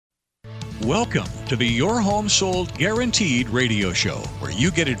Welcome to the Your Home Sold Guaranteed radio show, where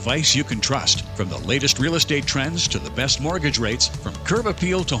you get advice you can trust, from the latest real estate trends to the best mortgage rates, from curb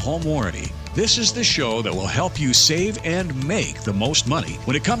appeal to home warranty. This is the show that will help you save and make the most money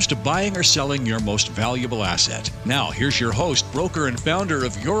when it comes to buying or selling your most valuable asset. Now, here's your host, broker and founder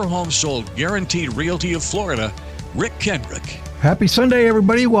of Your Home Sold Guaranteed Realty of Florida, Rick Kendrick. Happy Sunday,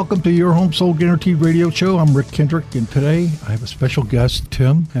 everybody. Welcome to Your Home Sold Guaranteed Radio Show. I'm Rick Kendrick, and today I have a special guest,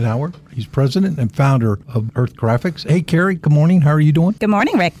 Tim Howard. He's president and founder of Earth Graphics. Hey, Carrie, good morning. How are you doing? Good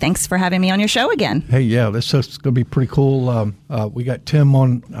morning, Rick. Thanks for having me on your show again. Hey, yeah, this is going to be pretty cool. We got Tim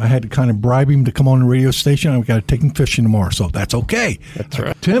on. I had to kind of bribe him to come on the radio station. I've got to take him fishing tomorrow, so that's okay. That's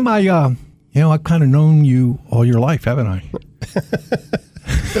right. Tim, I've kind of known you all your life, haven't I?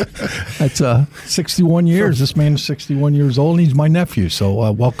 That's 61 years. This man is 61 years old, and he's my nephew. So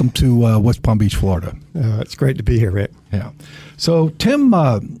welcome to West Palm Beach, Florida. It's great to be here, Rick. Yeah. So, Tim,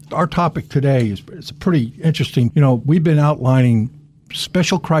 our topic today is pretty interesting. You know, we've been outlining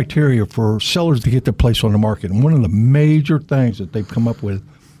special criteria for sellers to get their place on the market. And one of the major things that they've come up with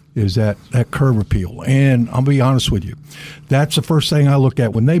is that curb appeal. And I'll be honest with you, that's the first thing I look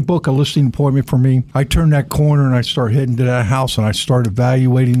at. When they book a listing appointment for me, I turn that corner and I start heading to that house and I start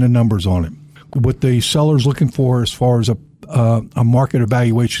evaluating the numbers on it. What the seller's looking for as far as a market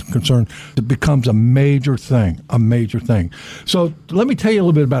evaluation concerned, it becomes a major thing. So let me tell you a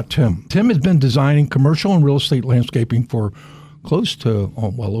little bit about Tim. Tim has been designing commercial and real estate landscaping for close to,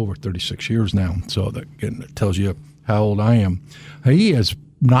 well over 36 years now. So that, again, that tells you how old I am. He has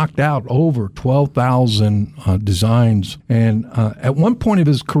knocked out over 12,000 designs. And at one point of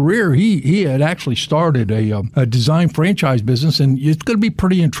his career, he had actually started a design franchise business, and it's going to be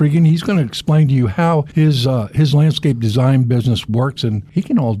pretty intriguing. He's going to explain to you how his landscape design business works, and he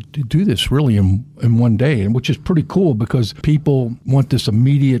can all do this really in one day, and which is pretty cool because people want this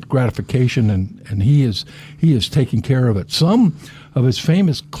immediate gratification, and he is taking care of it. Some of his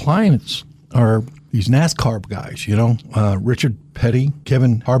famous clients are these NASCAR guys, Richard Petty,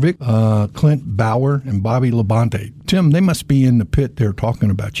 Kevin Harvick, Clint Bauer, and Bobby Labonte. Tim, they must be in the pit there talking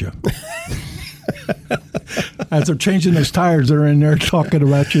about you. As they're changing those tires, they're in there talking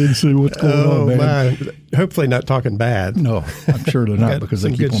about you and see what's going on, man. My. Hopefully not talking bad. No, I'm sure they're not because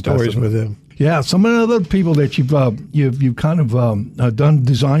they keep good on stories with them. Yeah, some of the other people that you've kind of done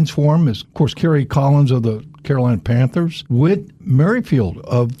designs for them is, of course, Kerry Collins of the Carolina Panthers, Whit Merrifield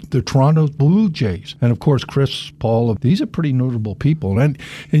of the Toronto Blue Jays, and of course Chris Paul. These are pretty notable people, and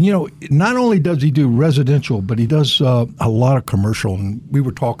not only does he do residential, but he does a lot of commercial. And we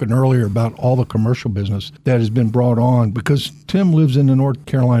were talking earlier about all the commercial business that has been brought on because Tim lives in the North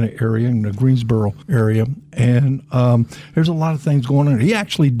Carolina area, in the Greensboro area, and there's a lot of things going on. He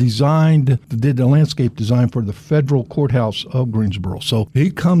actually did the landscape design for the federal courthouse of Greensboro, so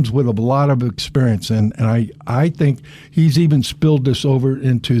he comes with a lot of experience, and I think he's even spilled this over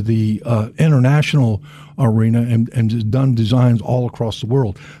into the international arena and done designs all across the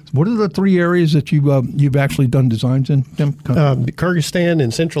world. What are the three areas that you've actually done designs in, Tim? Kyrgyzstan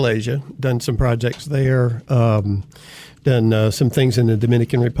and Central Asia, done some projects there, done some things in the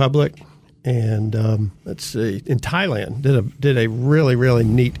Dominican Republic, and let's see, in Thailand, did a really, really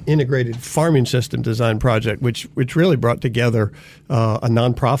neat integrated farming system design project, which really brought together a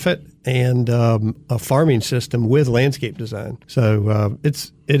nonprofit and a farming system with landscape design. So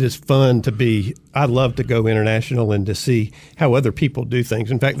it is fun to be. I love to go international and to see how other people do things.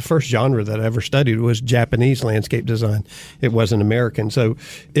 In fact, the first genre that I ever studied was Japanese landscape design. It wasn't American. So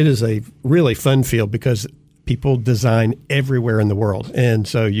it is a really fun field because people design everywhere in the world, and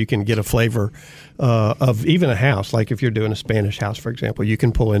so you can get a flavor of even a house. Like if you're doing a Spanish house, for example, you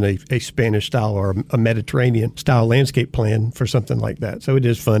can pull in a Spanish style or a Mediterranean style landscape plan for something like that. So it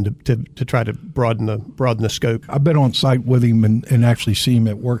is fun to try to broaden the scope. I've been on site with him and actually see him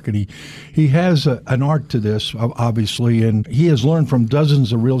at work, and he has an art to this, obviously, and he has learned from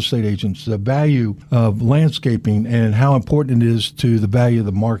dozens of real estate agents the value of landscaping and how important it is to the value of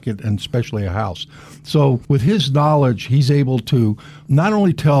the market, and especially a house. So with his knowledge, he's able to not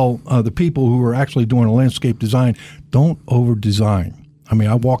only tell the people who are actually doing a landscape design, don't over-design. I mean,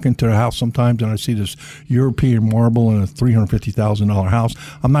 I walk into a house sometimes and I see this European marble in a $350,000 house.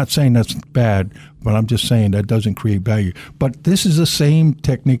 I'm not saying that's bad, but I'm just saying that doesn't create value. But this is the same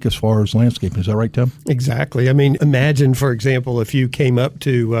technique as far as landscaping. Is that right, Tim? Exactly. I mean, imagine, for example, if you came up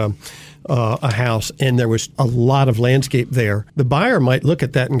to a house and there was a lot of landscape there, the buyer might look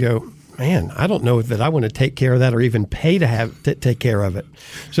at that and go, man, I don't know that I want to take care of that or even pay to take care of it.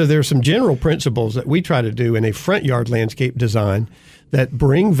 So there are some general principles that we try to do in a front yard landscape design that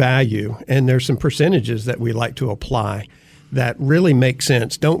bring value, and there's some percentages that we like to apply that really make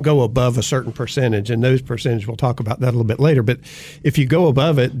sense. Don't go above a certain percentage, and those percentage, we'll talk about that a little bit later. But if you go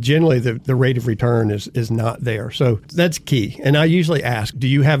above it, generally the rate of return is not there. So that's key. And I usually ask, do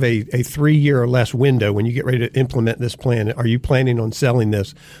you have a 3-year or less window when you get ready to implement this plan? Are you planning on selling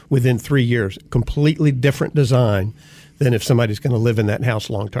this within 3 years? Completely different design than if somebody's going to live in that house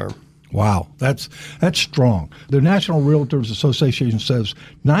long term. Wow, that's strong. The National Realtors Association says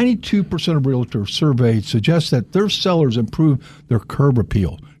 92% of realtors surveyed suggest that their sellers improve their curb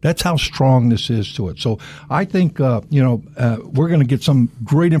appeal. That's how strong this is to it. So I think, we're going to get some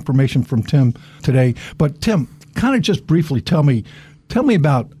great information from Tim today. But Tim, kind of just briefly tell me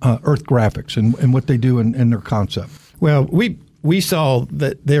about Earth Graphics and what they do and their concept. Well, we saw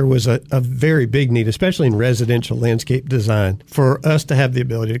that there was a very big need, especially in residential landscape design, for us to have the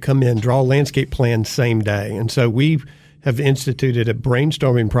ability to come in, draw landscape plans same day. And so we have instituted a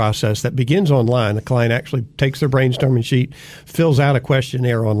brainstorming process that begins online. The client actually takes their brainstorming sheet, fills out a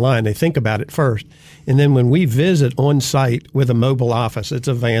questionnaire online. They think about it first. And then when we visit on site with a mobile office, it's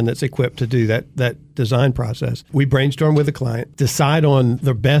a van that's equipped to do that design process. We brainstorm with the client, decide on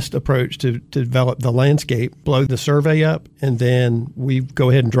the best approach to develop the landscape, blow the survey up, and then we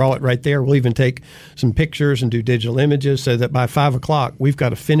go ahead and draw it right there. We'll even take some pictures and do digital images so that by 5 o'clock, we've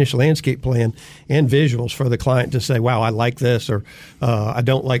got a finished landscape plan and visuals for the client to say, wow, I like this, or I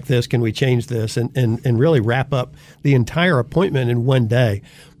don't like this. Can we change this? And really wrap up the entire appointment in one day.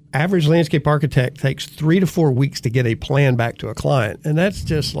 Average landscape architect takes 3 to 4 weeks to get a plan back to a client. And that's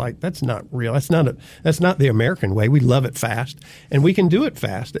just that's not real. That's not the American way. We love it fast, and we can do it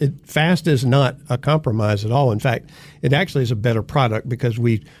fast. Fast is not a compromise at all. In fact, it actually is a better product because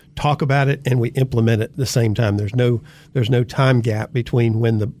we talk about it and we implement it at the same time. There's no time gap between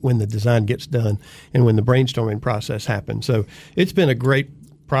when the design gets done and when the brainstorming process happens. So it's been a great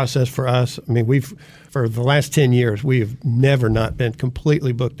process for us. I mean, for the last 10 years, we have never not been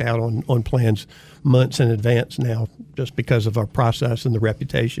completely booked out on plans months in advance now, just because of our process and the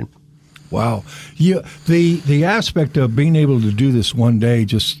reputation. Wow. Yeah, the aspect of being able to do this one day,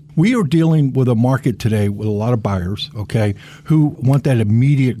 we are dealing with a market today with a lot of buyers, okay, who want that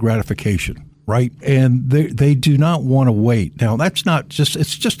immediate gratification. Right. And they do not want to wait. Now,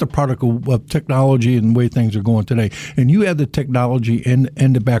 it's just a product of technology and the way things are going today. And you have the technology and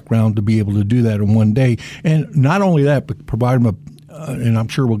the background to be able to do that in one day. And not only that, but provide them and I'm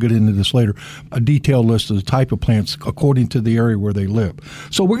sure we'll get into this later, a detailed list of the type of plants according to the area where they live.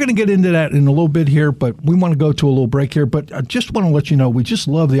 So we're going to get into that in a little bit here, but we want to go to a little break here. But I just want to let you know, we just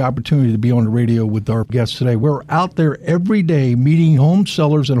love the opportunity to be on the radio with our guests today. We're out there every day meeting home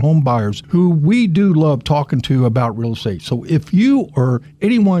sellers and home buyers who we do love talking to about real estate. So if you or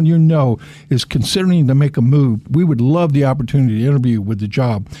anyone you know is considering to make a move, we would love the opportunity to interview with the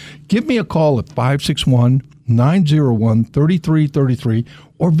job. Give me a call at 561-901-3333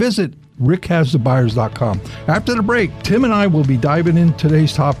 or visit rickhasthebuyers.com. After the break, Tim and I will be diving into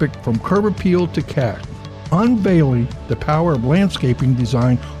today's topic, from curb appeal to cash, unveiling the power of landscaping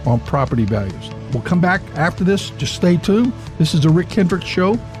design on property values. We'll come back after this. Just stay tuned. This is the Rick Kendrick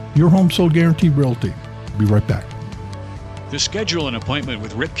Show, your home sold guaranteed realty. Be right back. To schedule an appointment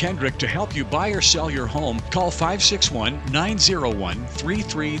with Rick Kendrick to help you buy or sell your home, call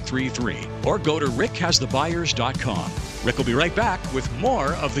 561-901-3333 or go to rickhasthebuyers.com. Rick will be right back with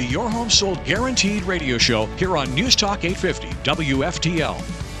more of the Your Home Sold Guaranteed radio show here on News Talk 850 WFTL.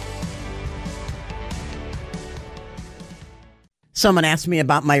 Someone asked me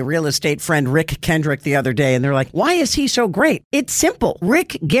about my real estate friend Rick Kendrick the other day, and they're like, why is he so great? It's simple.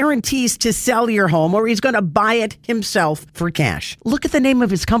 Rick guarantees to sell your home, or he's going to buy it himself for cash. Look at the name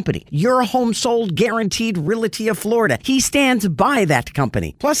of his company, Your Home Sold Guaranteed Realty of Florida. He stands by that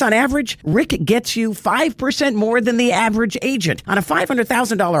company. Plus, on average, Rick gets you 5% more than the average agent. On a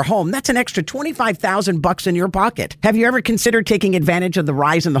 $500,000 home, that's an extra $25,000 in your pocket. Have you ever considered taking advantage of the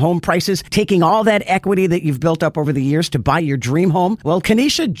rise in the home prices, taking all that equity that you've built up over the years to buy your dream home? Well,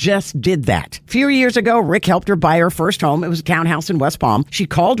 Kenesha just did that. A few years ago, Rick helped her buy her first home. It was a townhouse in West Palm. She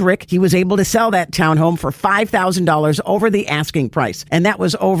called Rick. He was able to sell that townhome for $5,000 over the asking price. And that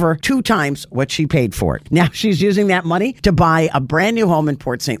was over 2 times what she paid for it. Now she's using that money to buy a brand new home in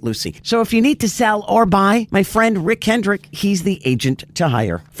Port St. Lucie. So if you need to sell or buy, my friend Rick Kendrick, he's the agent to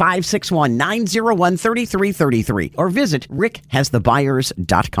hire. 561-901-3333 or visit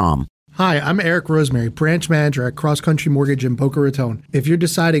rickhasthebuyers.com. Hi, I'm Eric Rosemary, branch manager at Cross Country Mortgage in Boca Raton. If you're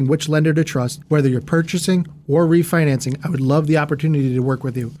deciding which lender to trust, whether you're purchasing or refinancing, I would love the opportunity to work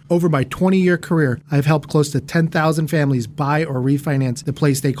with you. Over my 20-year career, I've helped close to 10,000 families buy or refinance the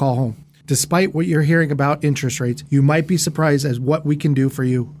place they call home. Despite what you're hearing about interest rates, you might be surprised at what we can do for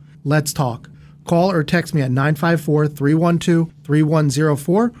you. Let's talk. Call or text me at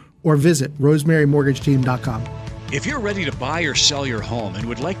 954-312-3104 or visit rosemarymortgageteam.com. If you're ready to buy or sell your home and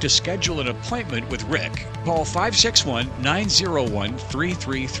would like to schedule an appointment with Rick, call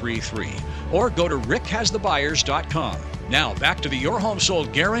 561-901-3333 or go to rickhasthebuyers.com. Now back to the Your Home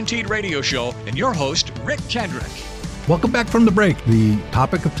Sold Guaranteed radio show and your host, Rick Kendrick. Welcome back from the break. The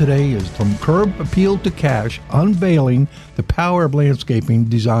topic of today is From Curb Appeal to Cash, unveiling the power of landscaping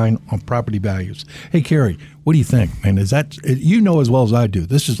design on property values. Hey, Carrie, what do you think, man? Is that, you know as well as I do,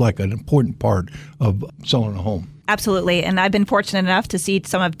 this is like an important part of selling a home. Absolutely. And I've been fortunate enough to see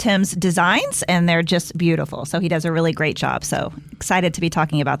some of Tim's designs, and they're just beautiful. So he does a really great job. So excited to be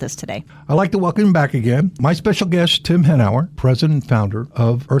talking about this today. I'd like to welcome him back again. My special guest, Tim Henauer, president and founder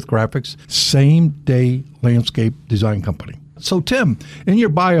of Earth Graphics, same-day landscape design company. So, Tim, in your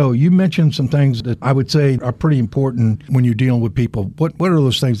bio, you mentioned some things that I would say are pretty important when you're dealing with people. What are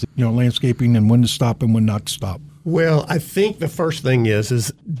those things, landscaping and when to stop and when not to stop? Well, I think the first thing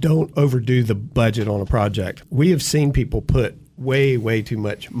is don't overdo the budget on a project. We have seen people put way too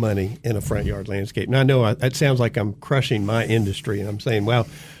much money in a front yard landscape. Now, I know it sounds like I'm crushing my industry, and I'm saying, well,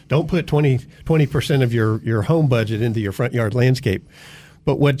 don't put 20% of your home budget into your front yard landscape.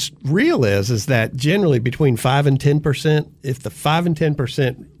 But what's real is that generally between 5 and 10%, if the 5 and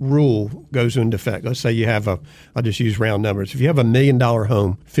 10% rule goes into effect, let's say you have I'll just use round numbers. If you have $1 million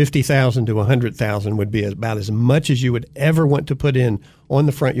home, $50,000 to $100,000 would be about as much as you would ever want to put in on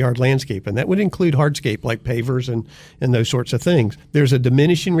the front yard landscape. And that would include hardscape like pavers and those sorts of things. There's a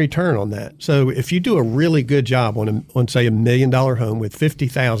diminishing return on that. So if you do a really good job on say $1 million home with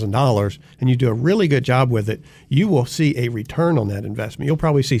 $50,000 and you do a really good job with it, you will see a return on that investment. You'll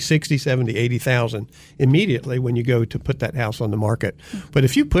probably see 60, 70, 80,000 immediately when you go to put that house on the market. But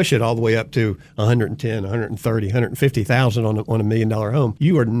if you push it all the way up to 110, 130, 150,000 on a $1 million home,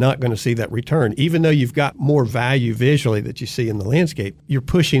 you are not going to see that return. Even though you've got more value visually that you see in the landscape, you're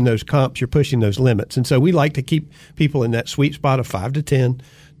pushing those comps, you're pushing those limits. And so we like to keep people in that sweet spot of 5 to 10.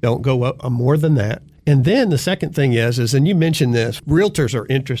 Don't go up more than that. And then the second thing is, and you mentioned this, realtors are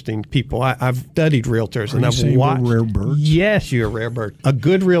interesting people. I've studied realtors and I've watched. Rare birds? Yes, you're a rare bird. A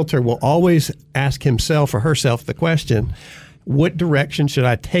good realtor will always ask himself or herself the question, what direction should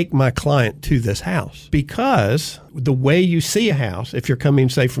I take my client to this house? Because the way you see a house, if you're coming,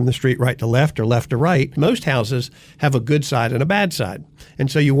 say, from the street right to left or left to right, most houses have a good side and a bad side. And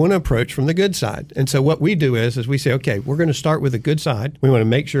so you want to approach from the good side. And so what we do is we say, okay, we're going to start with the good side. We want to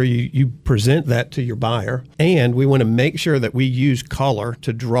make sure you present that to your buyer. And we want to make sure that we use color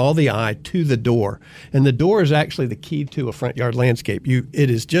to draw the eye to the door. And the door is actually the key to a front yard landscape. It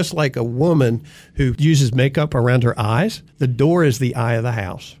is just like a woman who uses makeup around her eyes. The door is the eye of the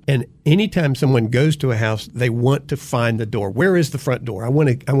house. And anytime someone goes to a house, they want to find the door. Where is the front door? I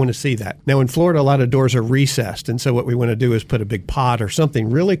want to see that. Now in Florida, a lot of doors are recessed, and so what we want to do is put a big pot or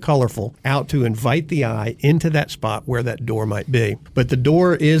something really colorful out to invite the eye into that spot where that door might be. But the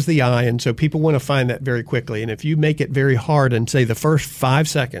door is the eye, and so people want to find that very quickly. And if you make it very hard and say the first 5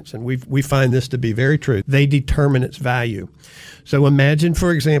 seconds, and we find this to be very true, they determine its value. So imagine,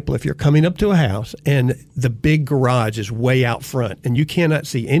 for example, if you're coming up to a house and the big garage is way out front and you cannot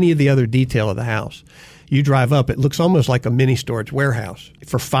see any of the other detail of the house. You drive up, it looks almost like a mini storage warehouse.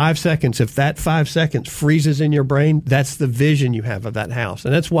 For 5 seconds, if that 5 seconds freezes in your brain, that's the vision you have of that house.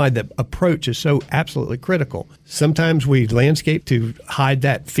 And that's why the approach is so absolutely critical. Sometimes we landscape to hide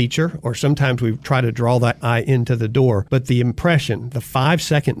that feature, or sometimes we try to draw that eye into the door. But the impression, the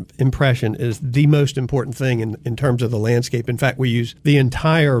 5-second impression, is the most important thing in terms of the landscape. In fact, we use the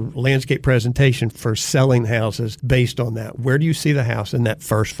entire landscape presentation for selling houses based on that. Where do you see the house in that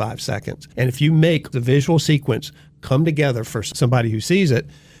first 5 seconds? And if you make the visual sequence come together for somebody who sees it,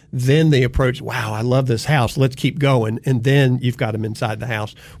 then they approach, wow, I love this house, let's keep going. And then you've got them inside the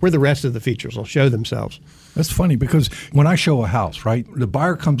house where the rest of the features will show themselves. That's funny because when I show a house, right, the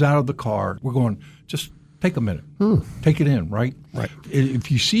buyer comes out of the car, we're going, just take a minute, take it in, right? Right.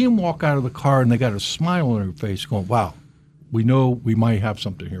 If you see them walk out of the car and they got a smile on their face going, wow, we know we might have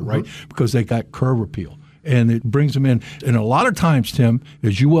something here, right? Because they got curb appeal. And it brings them in. And a lot of times, Tim,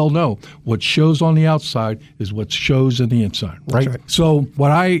 as you well know, what shows on the outside is what shows in the inside, right? That's right. So what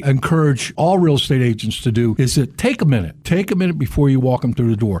I encourage all real estate agents to do is to take a minute before you walk them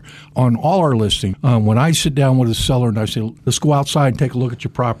through the door. On all our listing, when I sit down with a seller and I say, let's go outside and take a look at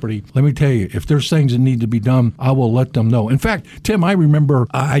your property, let me tell you, if there's things that need to be done, I will let them know. In fact, Tim, I remember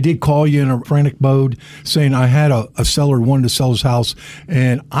I did call you in a frantic mode saying I had a seller who wanted to sell his house,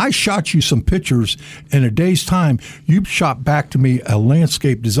 and I shot you some pictures, and a day's time, you shot back to me a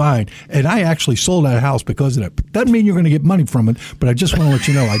landscape design, and I actually sold that house because of that. Doesn't mean you're going to get money from it, but I just want to let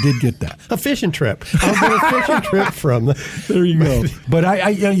you know I did get that. A fishing trip. I'll get a fishing trip from. There you go.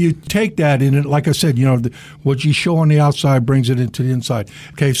 But you take that, and like I said, what you show on the outside brings it into the inside.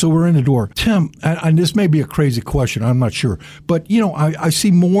 Okay, so we're in the door. Tim, and this may be a crazy question, I'm not sure, but I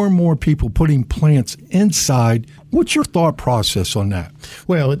see more and more people putting plants inside. What's your thought process on that?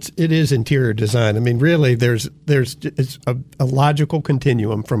 Well, it is interior design. I mean, really, it's a logical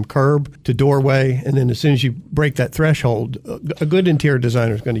continuum from curb to doorway, and then as soon as you break that threshold, a good interior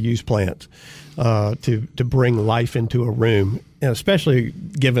designer is going to use plants to bring life into a room, and especially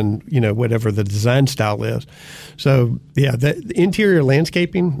given whatever the design style is. So yeah, the interior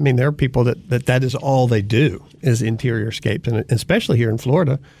landscaping. I mean, there are people that is all they do is interior scapes, and especially here in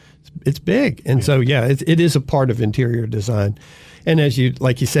Florida. It's big. And so, it is a part of interior design. And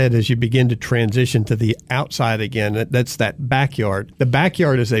like you said, as you begin to transition to the outside again, that's that backyard. The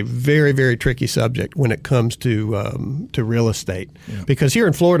backyard is a very, very tricky subject when it comes to real estate. Yeah. Because here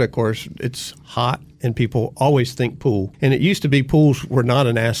in Florida, of course, it's hot and people always think pool. And it used to be pools were not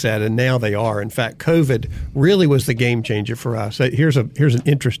an asset, and now they are. In fact, COVID really was the game changer for us. Here's an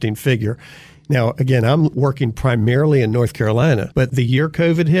interesting figure. Now, again, I'm working primarily in North Carolina, but the year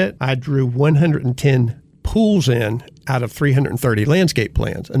COVID hit, I drew 110 pools in out of 330 landscape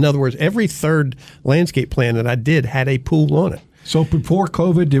plans. In other words, every third landscape plan that I did had a pool on it. So before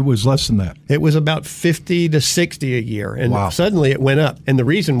COVID, it was less than that? It was about 50 to 60 a year. And wow. Suddenly it went up. And the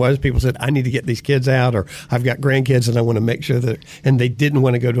reason was people said, I need to get these kids out, or I've got grandkids and I want to make sure that, and they didn't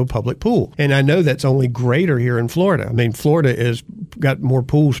want to go to a public pool. And I know that's only greater here in Florida. I mean, Florida is got more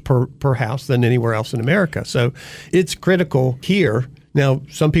pools per house than anywhere else in America. So it's critical here. Now,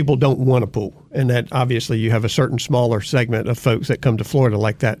 some people don't want a pool, and that obviously you have a certain smaller segment of folks that come to Florida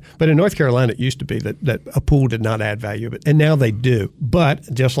like that. But in North Carolina, it used to be that a pool did not add value, and now they do.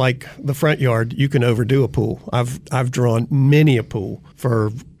 But just like the front yard, you can overdo a pool. I've drawn many a pool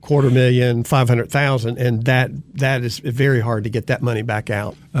for $250,000, $500,000, and that is very hard to get that money back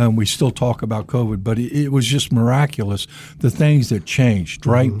out. We still talk about COVID, but it was just miraculous, the things that changed,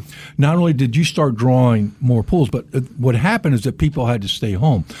 right? Mm-hmm. Not only did you start drawing more pools, but what happened is that people had to stay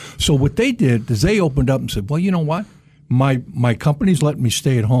home. So what they did is they opened up and said, well, you know what? My company's letting me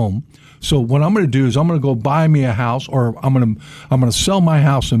stay at home. So what I'm going to do is I'm going to go buy me a house, or I'm going to sell my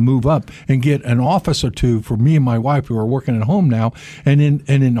house and move up and get an office or two for me and my wife who are working at home now, and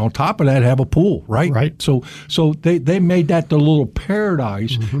then on top of that have a pool, right? Right. So they made that the little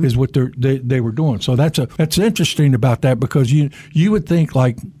paradise mm-hmm. is what they were doing. So that's interesting about that, because you would think,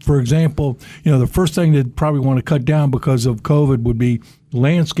 like, for example, the first thing they'd probably want to cut down because of COVID would be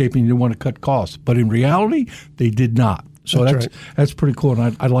landscaping. You want to cut costs, but in reality they did not. So that's pretty cool,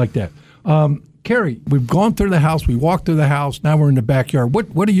 and I like that. Carrie, we've gone through the house, we walked through the house, now we're in the backyard.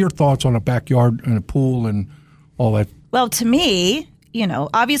 What are your thoughts on a backyard and a pool and all that? Well, to me,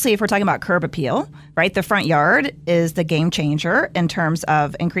 obviously if we're talking about curb appeal, right, the front yard is the game changer in terms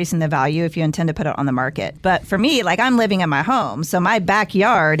of increasing the value if you intend to put it on the market. But for me, like, I'm living in my home, so my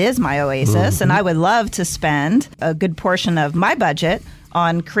backyard is my oasis, mm-hmm. and I would love to spend a good portion of my budget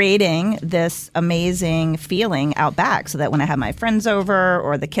on creating this amazing feeling out back, so that when I have my friends over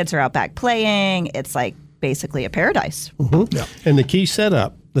or the kids are out back playing, it's like basically a paradise. Mm-hmm. Yeah. And the key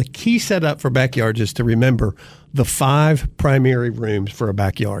setup for backyards is to remember the 5 primary rooms for a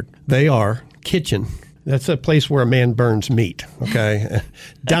backyard. They are kitchen. That's a place where a man burns meat, okay?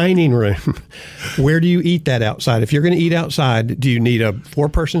 Dining room. Where do you eat that outside? If you're going to eat outside, do you need a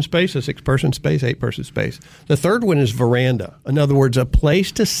 4-person space, a 6-person space, 8-person space? The third one is veranda. In other words, a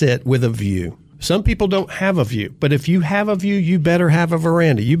place to sit with a view. Some people don't have a view, but if you have a view, you better have a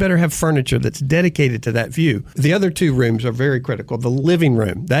veranda. You better have furniture that's dedicated to that view. The other 2 rooms are very critical. The living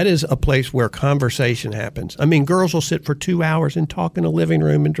room, that is a place where conversation happens. I mean, girls will sit for 2 hours and talk in a living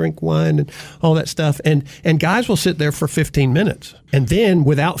room and drink wine and all that stuff. And guys will sit there for 15 minutes. And then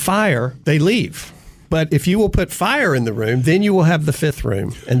without fire, they leave. But if you will put fire in the room, then you will have the 5th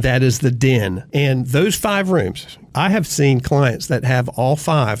room, and that is the den. And those 5 rooms, I have seen clients that have all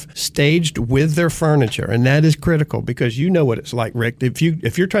 5 staged with their furniture, and that is critical, because you know what it's like, Rick. If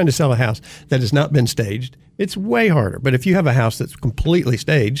you're trying to sell a house that has not been staged, it's way harder. But if you have a house that's completely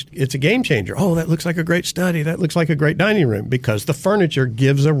staged, it's a game changer. Oh, that looks like a great study. That looks like a great dining room, because the furniture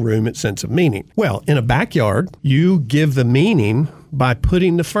gives a room its sense of meaning. Well, in a backyard, you give the meaning by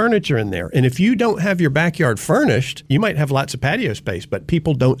putting the furniture in there. And if you don't have your backyard furnished, you might have lots of patio space, but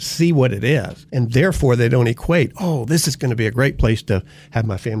people don't see what it is. And therefore, they don't equate, oh, this is going to be a great place to have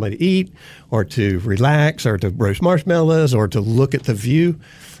my family to eat, or to relax, or to roast marshmallows, or to look at the view.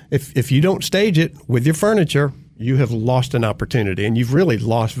 if you don't stage it with your furniture, you have lost an opportunity and you've really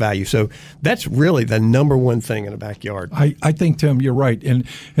lost value. So that's really the number one thing in a backyard. I think, Tim, you're right. And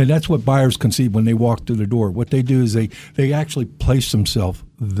that's what buyers conceive when they walk through the door. What they do is they actually place themselves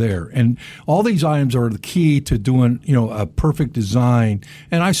there. And all these items are the key to doing, a perfect design.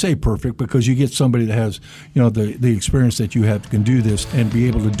 And I say perfect because you get somebody that has, the experience that you have, can do this and be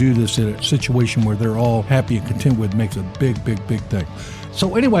able to do this in a situation where they're all happy and content with makes a big, big, big thing.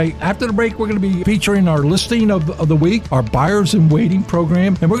 So anyway, after the break, we're going to be featuring our listing of the week, our Buyers in Waiting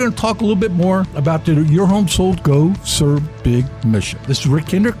program, and we're going to talk a little bit more about the Your Home Sold Go Serve Big mission. This is Rick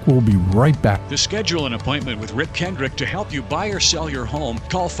Kendrick. We'll be right back. To schedule an appointment with Rick Kendrick to help you buy or sell your home,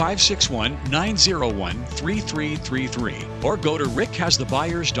 call 561-901-3333 or go to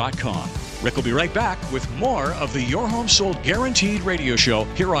rickhasthebuyers.com. Rick will be right back with more of the Your Home Sold Guaranteed radio show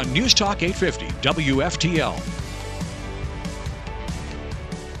here on News Talk 850 WFTL.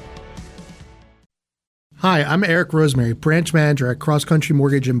 Hi, I'm Eric Rosemary, branch manager at Cross Country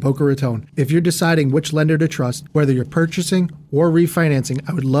Mortgage in Boca Raton. If you're deciding which lender to trust, whether you're purchasing or refinancing,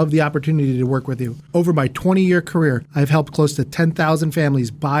 I would love the opportunity to work with you. Over my 20-year career, I've helped close to 10,000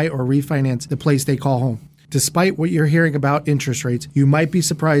 families buy or refinance the place they call home. Despite what you're hearing about interest rates, you might be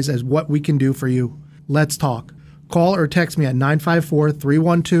surprised at what we can do for you. Let's talk. Call or text me at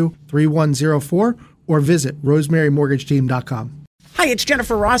 954-312-3104 or visit rosemarymortgageteam.com. Hi, it's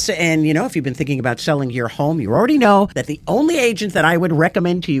Jennifer Rossa, and if you've been thinking about selling your home, you already know that the only agent that I would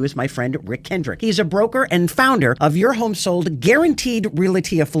recommend to you is my friend Rick Kendrick. He's a broker and founder of Your Home Sold Guaranteed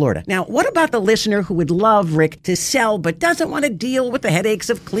Realty of Florida. Now, what about the listener who would love Rick to sell but doesn't want to deal with the headaches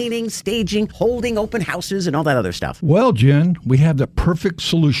of cleaning, staging, holding open houses, and all that other stuff? Well, Jen, we have the perfect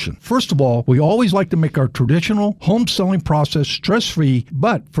solution. First of all, we always like to make our traditional home selling process stress-free,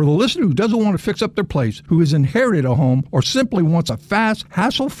 but for the listener who doesn't want to fix up their place, who has inherited a home, or simply wants a fast,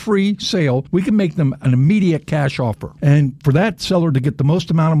 hassle-free sale, we can make them an immediate cash offer. And for that seller to get the most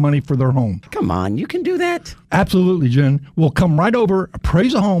amount of money for their home. Come on, you can do that. Absolutely, Jen. We'll come right over,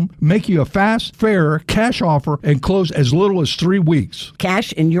 appraise a home, make you a fast, fair cash offer, and close as little as 3 weeks.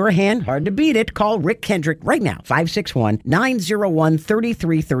 Cash in your hand, hard to beat it. Call Rick Kendrick right now,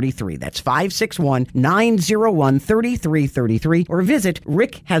 561-901-3333. That's 561-901-3333. Or visit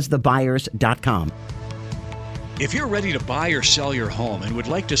rickhasthebuyers.com. If you're ready to buy or sell your home and would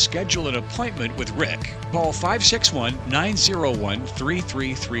like to schedule an appointment with Rick, call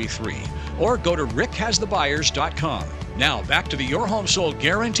 561-901-3333 or go to rickhasthebuyers.com. Now, back to the Your Home Sold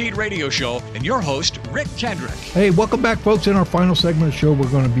Guaranteed radio show and your host, Rick Kendrick. Hey, welcome back, folks. In our final segment of the show,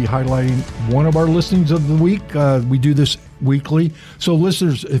 we're going to be highlighting one of our listings of the week. We do this weekly. So,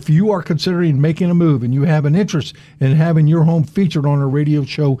 listeners, if you are considering making a move and you have an interest in having your home featured on our radio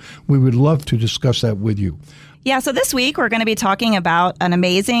show, we would love to discuss that with you. Yeah, so this week we're going to be talking about an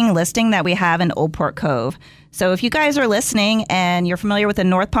amazing listing that we have in Old Port Cove. So if you guys are listening and you're familiar with the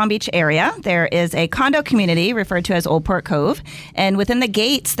North Palm Beach area, there is a condo community referred to as Old Port Cove. And within the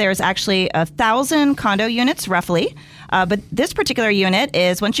gates, there's actually 1,000 condo units, roughly. But this particular unit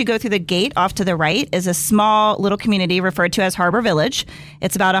is, once you go through the gate off to the right, is a small little community referred to as Harbor Village.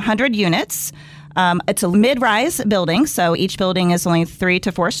 It's about 100 units. It's a mid-rise building, so each building is only 3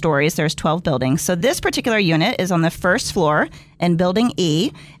 to 4 stories. There's 12 buildings. So this particular unit is on the first floor in Building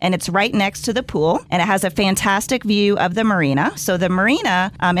E, and it's right next to the pool, and it has a fantastic view of the marina. So the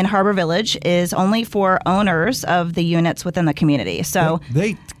marina in Harbor Village is only for owners of the units within the community. So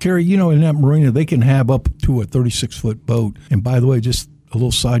they carry, in that marina, they can have up to a 36-foot boat. And by the way, just a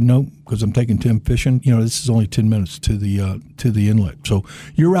little side note, because I'm taking Tim fishing, this is only 10 minutes to the inlet. So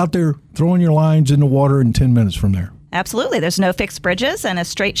you're out there throwing your lines in the water in 10 minutes from there. Absolutely. There's no fixed bridges and a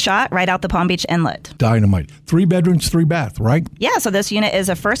straight shot right out the Palm Beach Inlet. Dynamite. 3 bedrooms, 3 bath, right? Yeah, so this unit is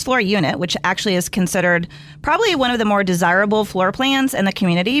a first floor unit, which actually is considered probably one of the more desirable floor plans in the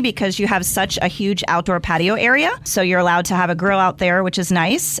community because you have such a huge outdoor patio area. So you're allowed to have a grill out there, which is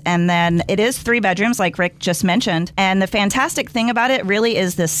nice. And then it is 3 bedrooms, like Rick just mentioned. And the fantastic thing about it really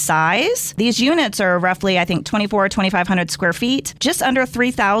is the size. These units are roughly, I think, 2,500 square feet, just under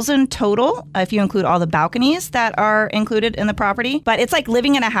 3,000 total, if you include all the balconies that are included in the property. But it's like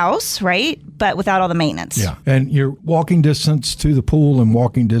living in a house, right? But without all the maintenance. Yeah. And you're walking distance to the pool and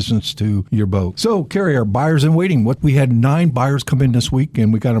walking distance to your boat. So, Carrie, our buyers in waiting. We had 9 buyers come in this week,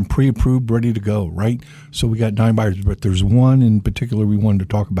 and we got them pre-approved, ready to go, right? So we got 9 buyers, but there's one in particular we wanted to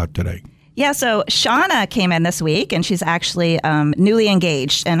talk about today. Yeah, so Shauna came in this week, and she's actually newly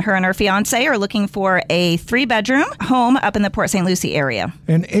engaged, and her fiance are looking for a 3-bedroom home up in the Port St. Lucie area.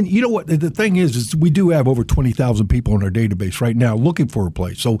 And you know what? The thing is we do have over 20,000 people in our database right now looking for a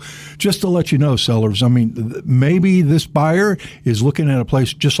place. So just to let you know, sellers, I mean, maybe this buyer is looking at a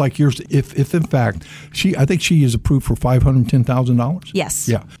place just like yours. If in fact, I think she is approved for $510,000. Yes.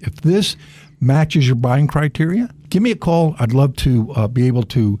 Yeah. If this matches your buying criteria, give me a call. I'd love to be able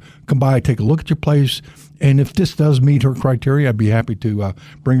to come by, take a look at your place. And if this does meet her criteria, I'd be happy to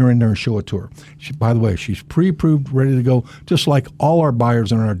bring her in there and show it to her. By the way, she's pre-approved, ready to go, just like all our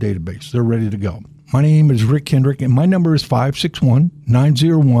buyers in our database. They're ready to go. My name is Rick Kendrick, and my number is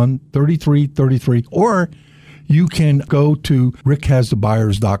 561-901-3333. Or you can go to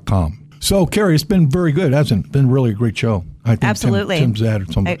rickhasthebuyers.com. So, Carrie, it's been very good, hasn't it? Been really a great show. I think Absolutely. Tim's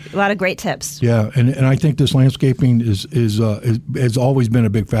added some. A lot of great tips. Yeah, and I think this landscaping has always been a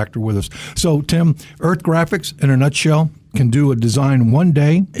big factor with us. So, Tim, Earth Graphics, in a nutshell, can do a design one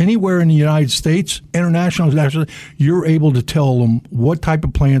day anywhere in the United States, international. You're able to tell them what type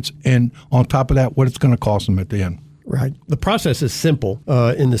of plants, and on top of that, what it's going to cost them at the end. Right. The process is simple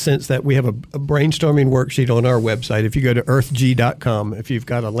in the sense that we have a brainstorming worksheet on our website. If you go to earthg.com, if you've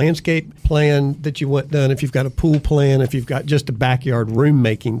got a landscape plan that you want done, if you've got a pool plan, if you've got just a backyard room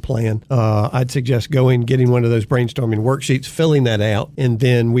making plan, I'd suggest getting one of those brainstorming worksheets, filling that out, and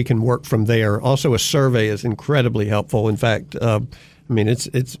then we can work from there. Also, a survey is incredibly helpful. In fact, I mean,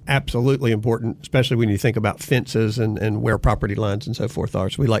 it's absolutely important, especially when you think about fences and where property lines and so forth are.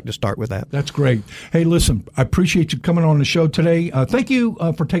 So we like to start with that. That's great. Hey, listen, I appreciate you coming on the show today. Thank you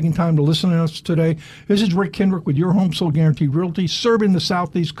for taking time to listen to us today. This is Rick Kendrick with Your Home Sold Guaranteed Realty, serving the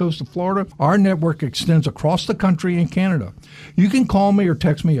southeast coast of Florida. Our network extends across the country and Canada. You can call me or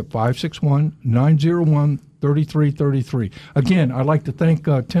text me at 561-901-3333. Again, I'd like to thank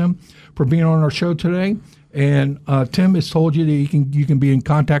Tim for being on our show today. And Tim has told you that you can be in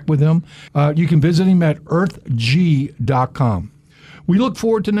contact with him. You can visit him at earthg.com. We look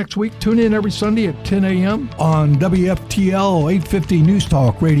forward to next week. Tune in every Sunday at 10 a.m. on WFTL 850 News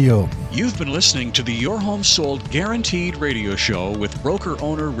Talk Radio. You've been listening to the Your Home Sold Guaranteed radio show with broker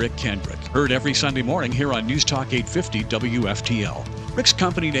owner Rick Kendrick. Heard every Sunday morning here on News Talk 850 WFTL. Rick's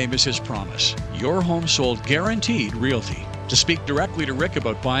company name is his promise. Your Home Sold Guaranteed Realty. To speak directly to Rick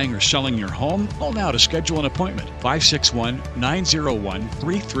about buying or selling your home, call now to schedule an appointment,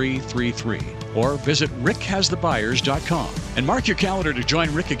 561-901-3333, or visit rickhasthebuyers.com. And mark your calendar to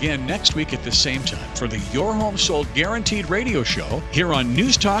join Rick again next week at the same time for the Your Home Sold Guaranteed radio show here on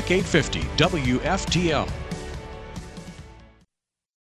News Talk 850 WFTL.